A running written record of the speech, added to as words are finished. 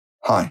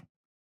Hi,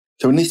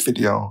 so in this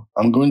video,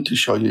 I'm going to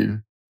show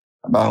you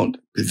about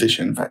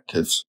position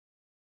vectors.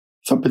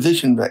 So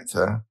position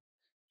vector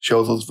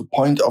shows us the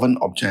point of an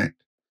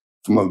object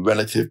from a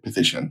relative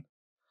position.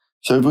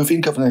 So if we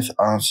think of this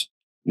as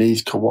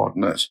these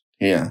coordinates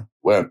here,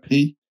 where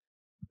P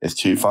is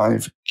 2,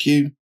 5,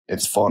 Q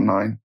is 4,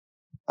 9,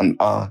 and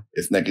R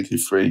is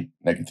 -3,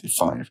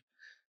 -5.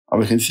 And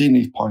we can see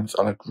these points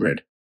on a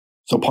grid.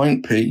 So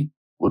point P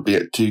would be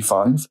at 2,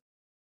 5.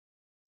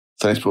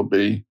 So this will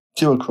be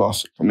 2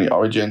 across from the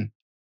origin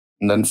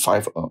and then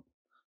 5 up.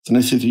 So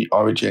this is the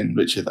origin,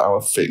 which is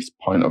our fixed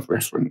point of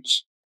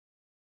reference.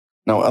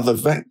 Now, as a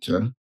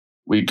vector,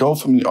 we go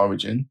from the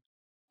origin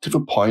to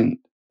the point,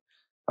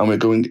 and we're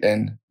going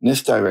in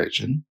this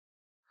direction,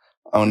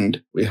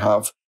 and we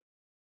have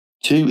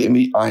 2 in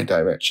the I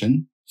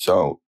direction,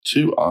 so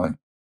 2I,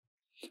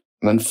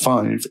 and then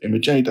 5 in the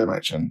J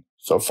direction,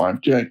 so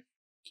 5J.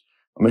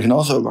 And we can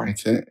also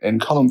write it in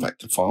column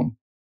vector form,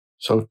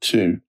 so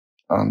 2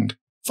 and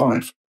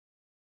 5.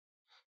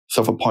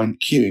 So for point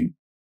Q,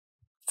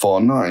 4,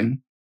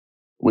 9,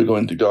 we're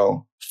going to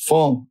go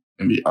 4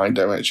 in the I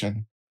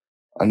direction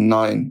and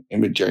 9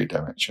 in the J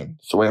direction.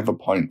 So we have a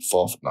point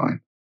 4 for 9.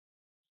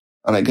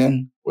 And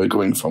again, we're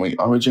going from the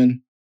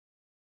origin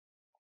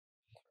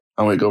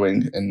and we're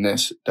going in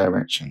this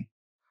direction.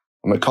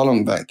 And the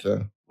column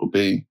vector will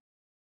be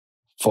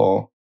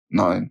 4,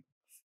 9,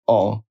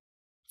 or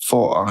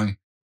 4i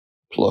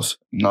plus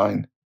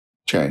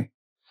 9j.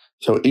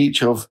 So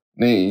each of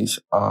these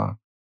are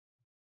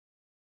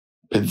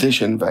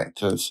position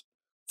vectors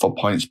for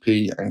points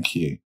P and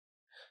Q.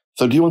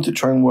 So do you want to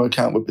try and work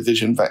out the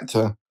position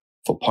vector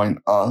for point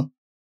R?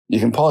 You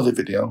can pause the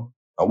video,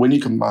 and when you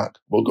come back,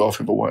 we'll go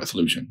through the worked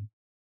solution.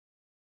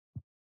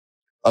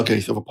 Okay,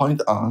 so for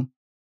point R,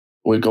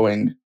 we're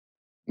going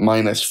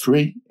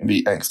 -3 in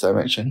the X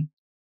direction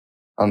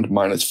and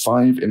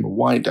 -5 in the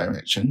Y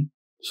direction.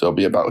 So it'll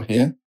be about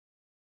here.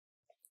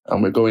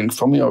 And we're going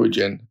from the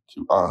origin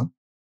to R.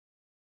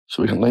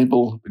 So we can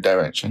label the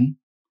direction.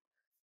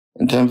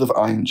 In terms of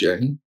I and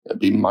J, it'll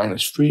be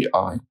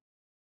 -3I,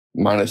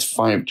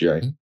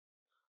 -5J,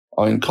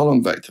 or in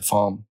column vector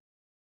form,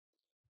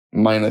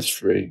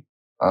 -3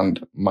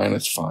 and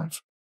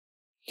 -5.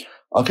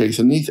 Okay,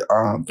 so these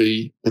are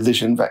the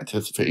position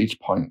vectors for each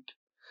point.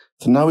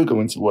 So now we're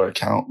going to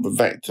work out the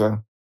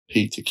vector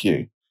P to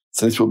Q.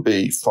 So this will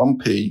be from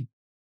P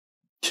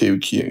to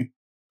Q.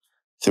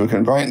 So we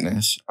can write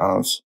this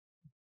as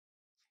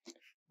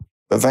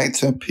the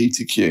vector P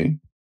to Q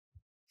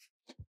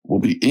will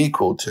be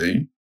equal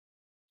to,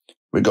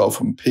 we go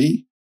from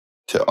P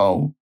to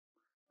O,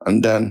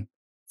 and then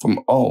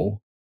from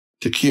O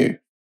to Q.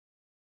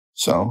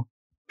 So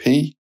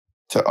P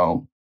to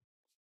O,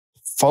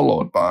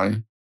 followed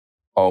by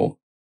O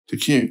to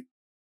Q.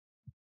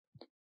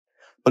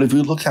 But if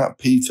we look at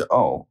P to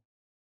O,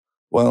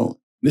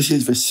 well, this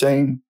is the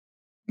same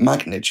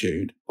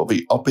magnitude, but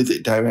the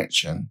opposite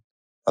direction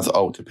as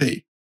O to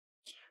P.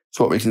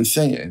 So what we can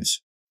say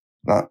is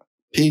that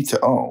P to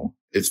O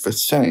is the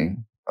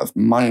same as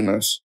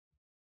minus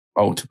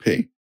O to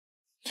P.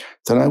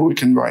 So now we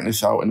can write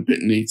this out in a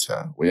bit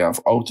neater. We have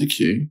O to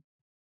Q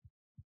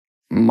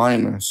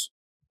minus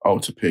O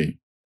to P.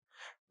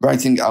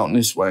 Writing it out in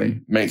this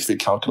way makes the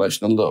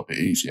calculation a little bit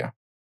easier.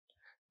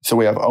 So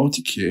we have O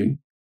to Q,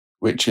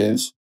 which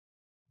is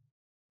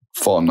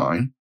 4,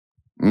 9,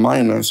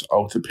 minus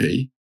O to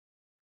P,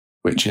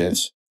 which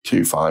is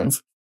 2,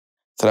 5.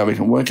 So now we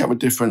can work out the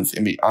difference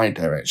in the I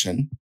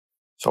direction.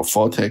 So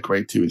 4 take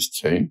away 2 is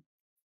 2.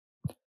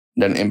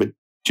 Then in the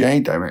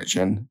J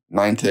direction,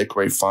 9 take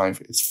away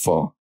 5 is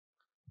 4.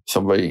 So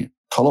the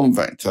column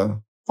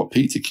vector for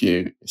P to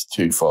Q is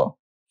 2, 4.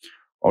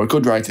 Or we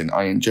could write in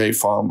I and J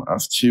form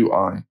as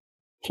 2i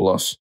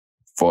plus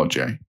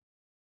 4j.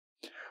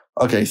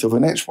 Okay, so for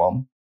the next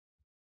one,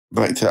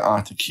 vector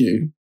R to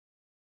Q.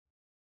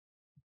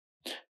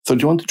 So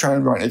do you want to try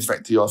and write this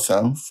vector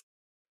yourself?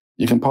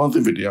 You can pause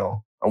the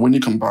video, and when you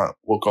come back,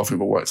 we'll go through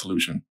the worked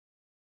solution.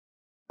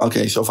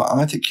 Okay, so for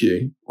R to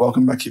Q,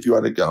 welcome back if you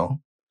had a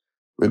go.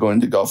 We're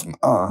going to go from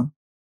R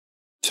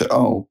to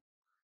O,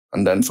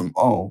 and then from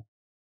O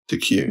to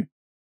Q.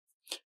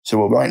 So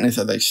we'll write this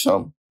as a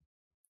sum,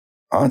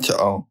 R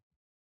to O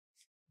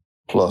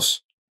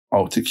plus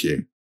O to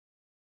Q.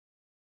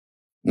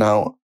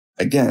 Now,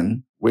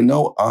 again, we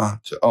know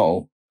R to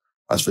O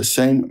has the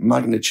same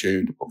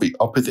magnitude but the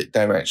opposite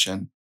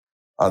direction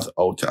as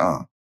O to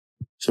R.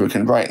 So we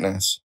can write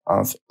this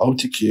as O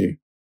to Q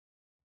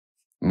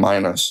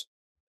minus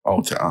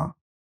O to R.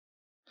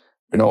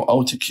 We know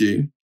O to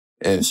Q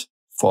is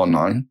 4,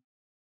 9,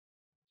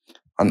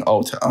 and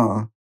O to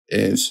R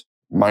is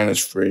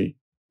 -3,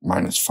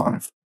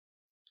 -5.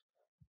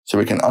 So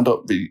we can add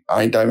up the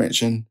I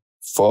direction.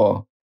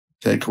 4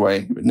 take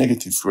away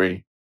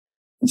 -3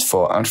 is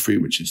 4, add 3,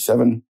 which is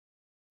 7,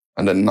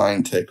 and then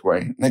 9 take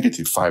away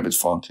 -5 is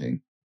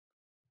 14.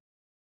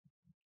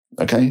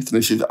 Okay, so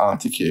this is R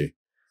to Q.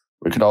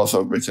 We could also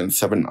have written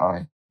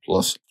 7i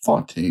plus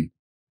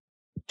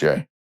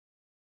 14j.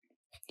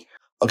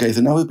 Okay,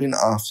 so now we've been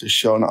asked to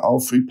show that all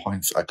 3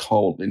 points are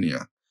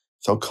collinear.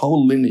 So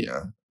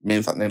collinear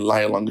means that they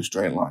lie along a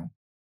straight line.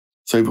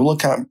 So if we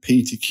look at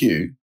P to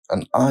Q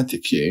and R to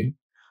Q,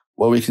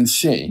 well, we can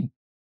see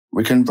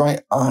we can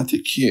write R to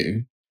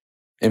Q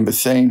in the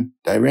same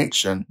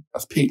direction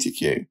as P to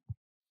Q.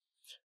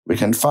 We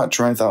can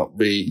factorize out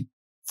the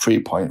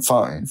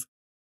 3.5.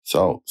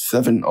 So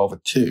 7 over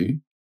 2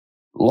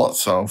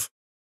 lots of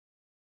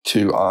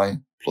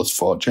 2i plus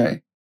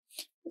 4j.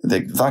 It's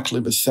exactly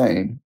the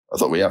same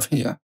as what we have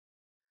here.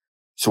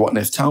 So what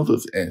this tells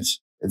us is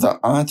that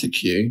R to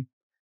Q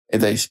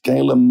is a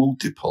scalar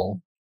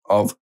multiple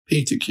of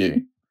P to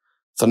Q.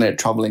 So they're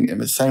traveling in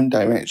the same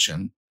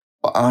direction,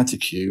 but R to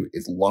Q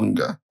is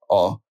longer,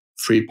 or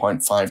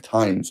 3.5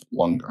 times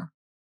longer.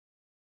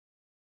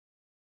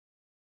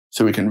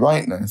 So we can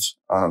write this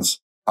as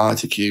R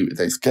to Q is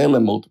a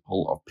scalar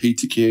multiple of P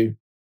to Q,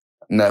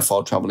 and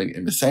therefore traveling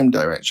in the same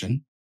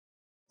direction.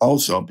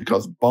 Also,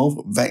 because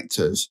both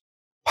vectors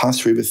pass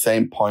through the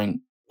same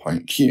point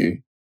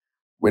Q,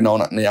 we know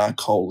that they are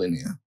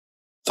collinear.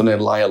 So they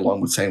lie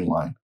along the same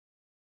line.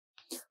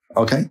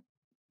 Okay,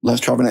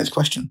 let's try the next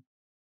question.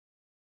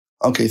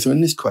 Okay, so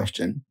in this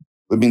question,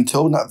 we've been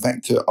told that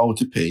vector O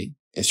to P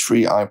is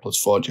 3i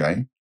plus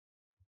 4j,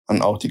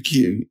 and O to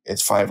Q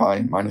is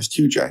 5i minus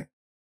 2j.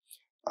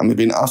 And we've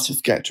been asked to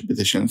sketch the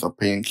positions of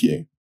P and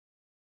Q.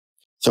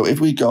 So if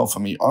we go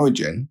from the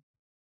origin,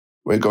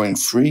 we're going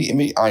 3 in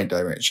the I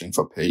direction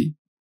for P,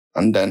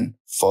 and then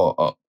 4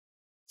 up.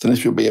 So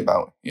this will be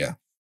about here.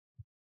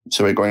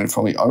 So we're going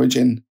from the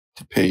origin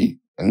to P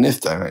in this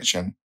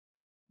direction.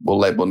 We'll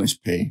label this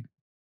P,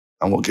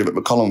 and we'll give it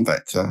the column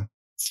vector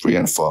 3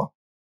 and 4.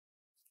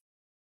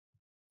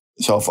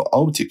 So for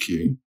O to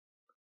Q,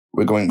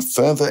 we're going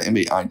further in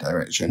the I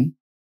direction,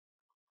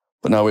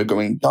 but now we're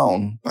going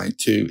down by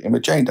 2 in the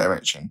J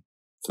direction.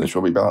 So this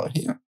will be about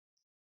here.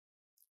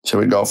 So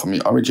we go from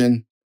the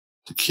origin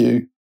to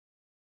Q,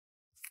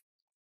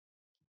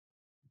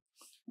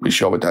 we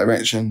show a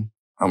direction,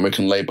 and we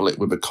can label it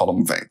with a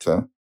column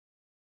vector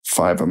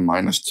 5 and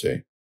minus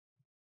 2.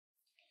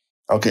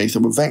 Okay, so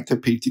the vector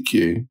P to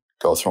Q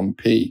goes from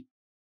P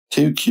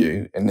to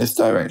Q in this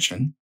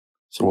direction.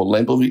 So we'll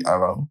label the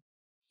arrow,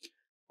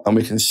 and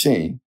we can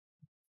see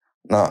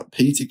that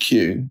P to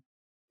Q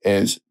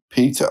is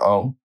P to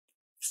O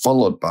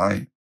followed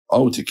by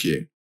O to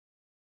Q.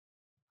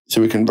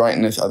 So we can write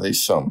this as a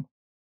sum.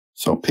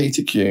 So P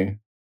to Q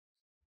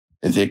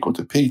is equal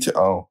to P to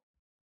O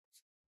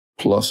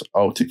plus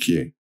O to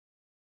Q.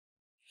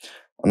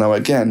 And now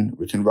again,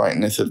 we can write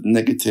this as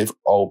negative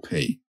OP.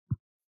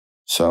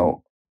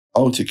 So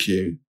O to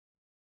Q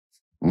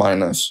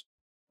minus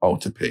O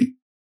to P.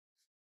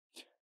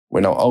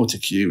 We know O to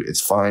Q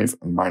is 5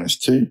 and minus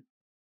 2,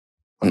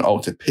 and O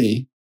to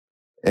P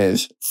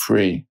is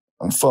 3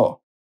 and 4.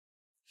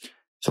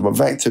 So the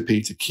vector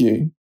P to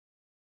Q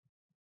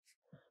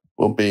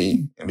will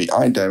be in the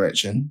I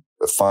direction,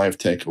 the 5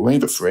 take away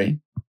the 3,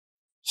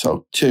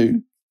 so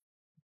 2,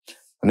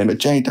 and in the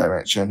J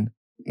direction,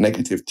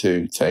 negative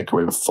 2 take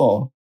away the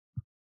 4,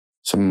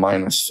 so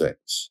minus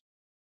 6.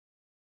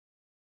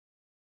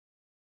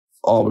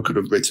 Or we could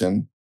have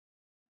written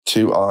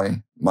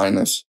 2i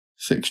minus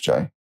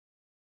 6j.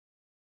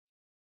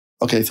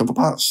 Okay, so for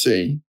part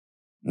C,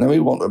 now we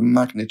want the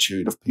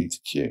magnitude of P to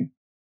Q.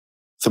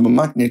 So the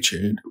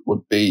magnitude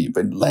would be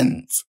the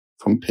length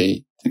from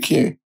P to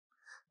Q.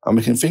 And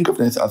we can think of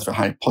this as the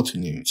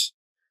hypotenuse.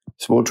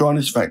 So we'll draw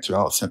this vector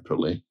out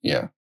separately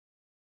here.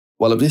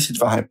 Well, if this is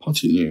the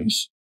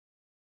hypotenuse,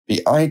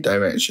 the I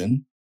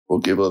direction will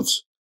give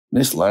us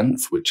this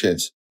length, which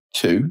is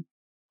 2,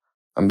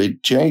 and the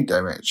J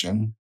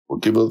direction will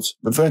give us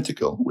the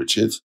vertical, which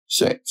is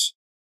 6.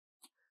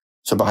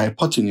 So the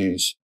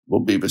hypotenuse will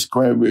be the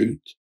square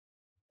root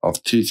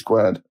of 2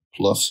 squared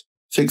plus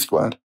 6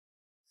 squared.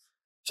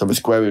 So the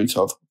square root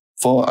of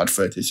 4 add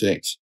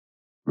 36,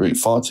 root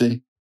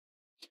 40.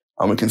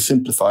 And we can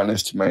simplify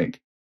this to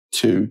make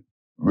 2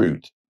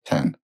 root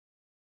 10.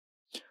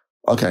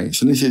 Okay,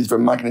 so this is the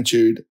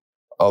magnitude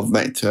of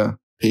vector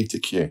P to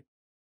Q.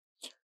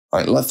 All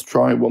right, let's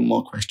try one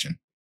more question.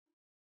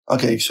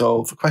 Okay,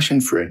 so for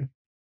question 3,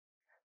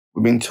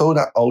 we've been told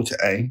that O to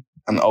A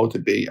and O to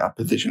B are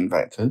position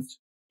vectors,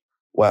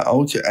 where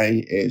O to A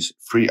is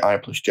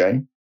 3i plus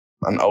j,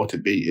 and O to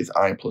B is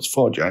I plus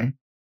 4j.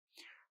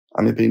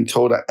 And we've been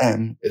told that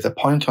M is a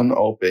point on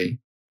OB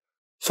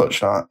such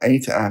that A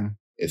to M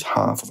is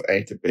half of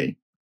A to B.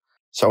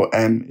 So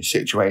M is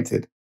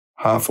situated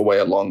half a way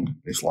along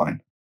this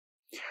line.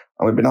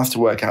 And we've been asked to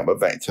work out the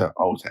vector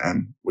O to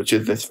M, which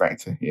is this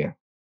vector here.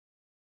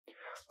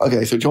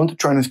 Okay, so do you want to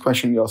try this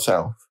question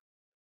yourself?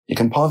 You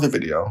can pause the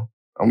video,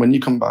 and when you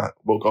come back,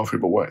 we'll go through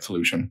the work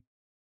solution.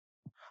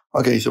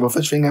 Okay, so the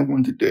first thing I'm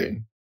going to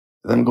do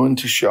is I'm going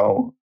to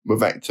show the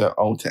vector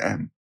O to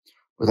M,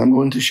 but I'm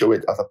going to show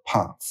it as a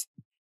path,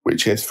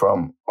 which is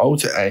from O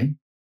to A,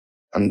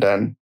 and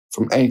then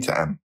from A to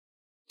M.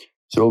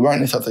 So we'll write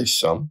this as a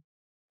sum.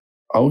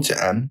 O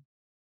to M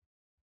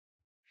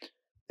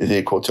is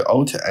equal to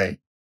O to A,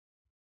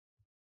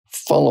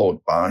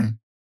 followed by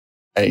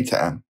A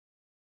to M.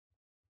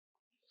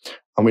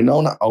 And we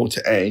know that O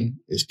to A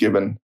is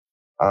given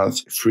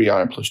as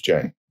 3i plus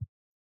j.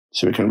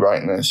 So we can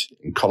write this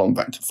in column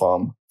vector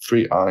form,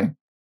 3i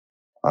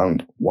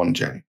and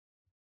 1j.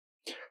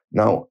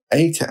 Now,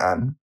 a to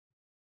m,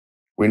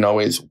 we know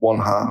is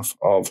 1/2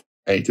 of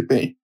a to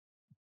b.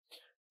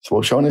 So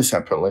we'll show this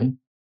separately.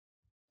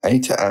 A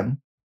to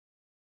m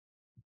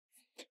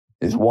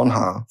is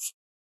 1/2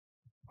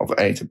 of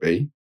a to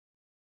b.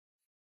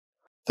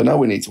 So now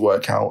we need to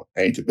work out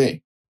a to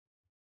b.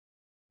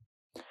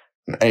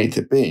 And a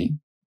to b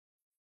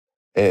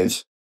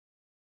is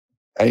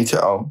a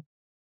to o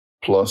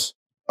plus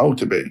o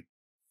to b.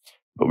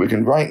 But we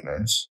can write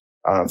this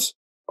as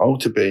o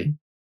to b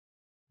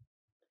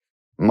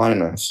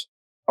minus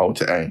o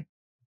to a.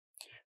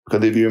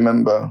 Because if you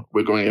remember,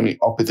 we're going in the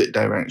opposite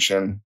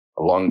direction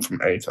along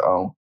from a to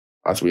o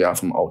as we are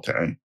from o to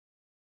a.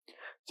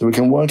 So we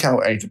can work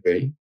out a to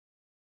b.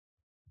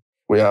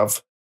 We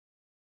have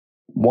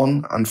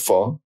 1 and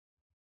 4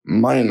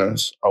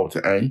 minus o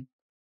to a,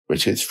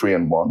 which is 3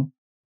 and 1.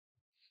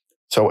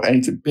 So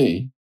a to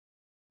b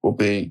will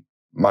be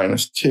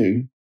minus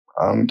 2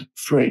 and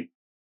 3.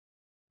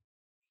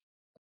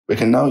 We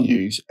can now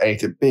use a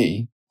to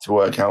b to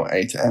work out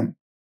a to m.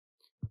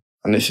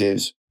 And this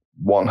is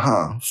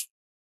 1/2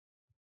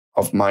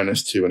 of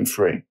minus 2 and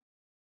 3,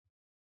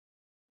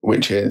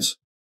 which is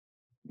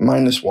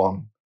minus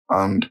 1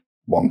 and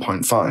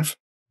 1.5.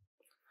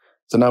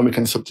 So now we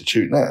can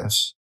substitute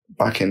this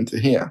back into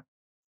here.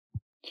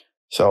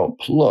 So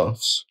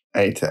plus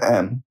a to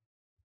m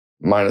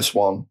minus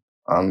 1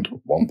 and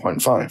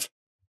 1.5.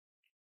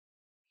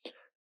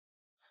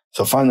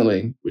 So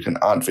finally, we can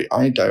add the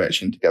I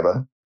direction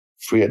together,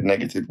 3 add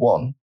negative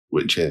 1,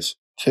 which is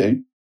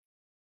 2,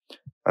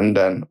 and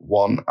then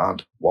 1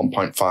 add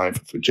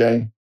 1.5 for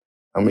j,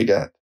 and we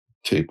get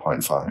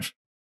 2.5.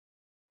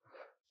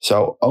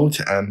 So O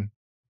to m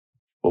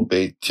will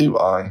be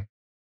 2i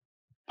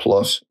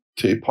plus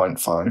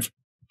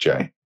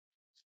 2.5j.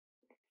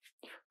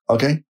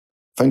 Okay,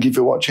 thank you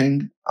for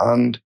watching,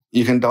 and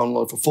you can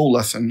download the full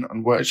lesson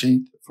and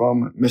worksheet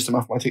from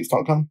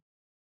mrmathematics.com.